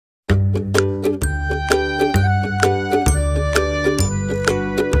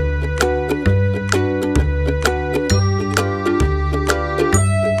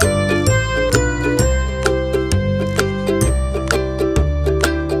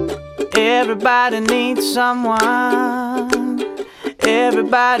Everybody needs someone.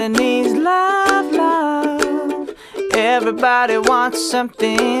 Everybody needs love, love. Everybody wants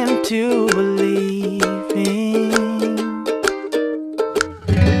something to believe in.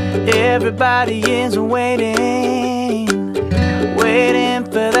 Everybody is waiting, waiting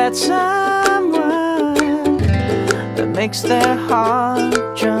for that someone that makes their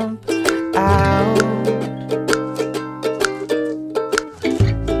heart jump out.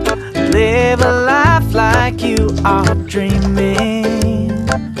 Live a life like you are dreaming.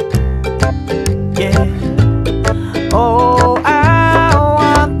 Yeah. Oh, I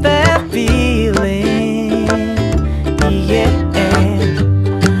want that feeling. Yeah.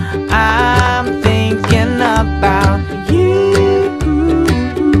 I'm thinking about you.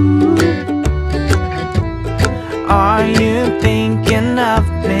 Are you thinking of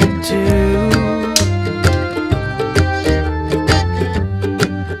me too?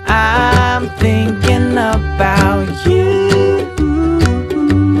 I'm thinking about you.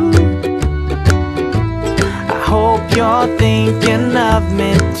 I hope you're thinking of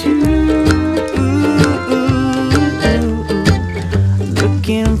me too.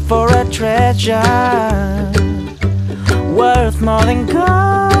 Looking for a treasure worth more than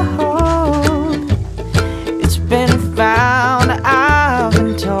gold. It's been found, I've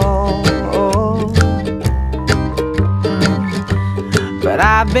been told. But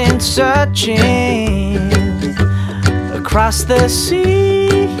I've been searching across the sea.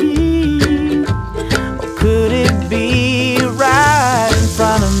 Or could it be right in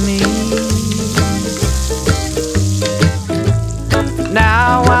front of me?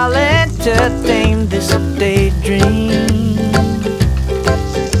 Now I'll entertain this daydream.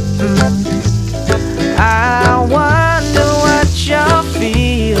 I wonder what you're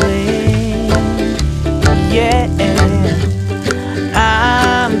feeling. Yeah.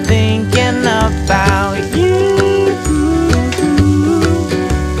 I'm thinking about you.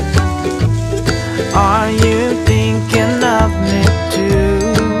 Are you thinking of me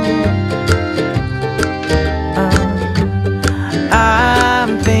too?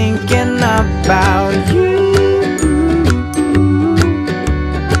 I'm thinking about you.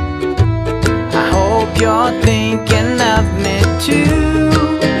 I hope you're thinking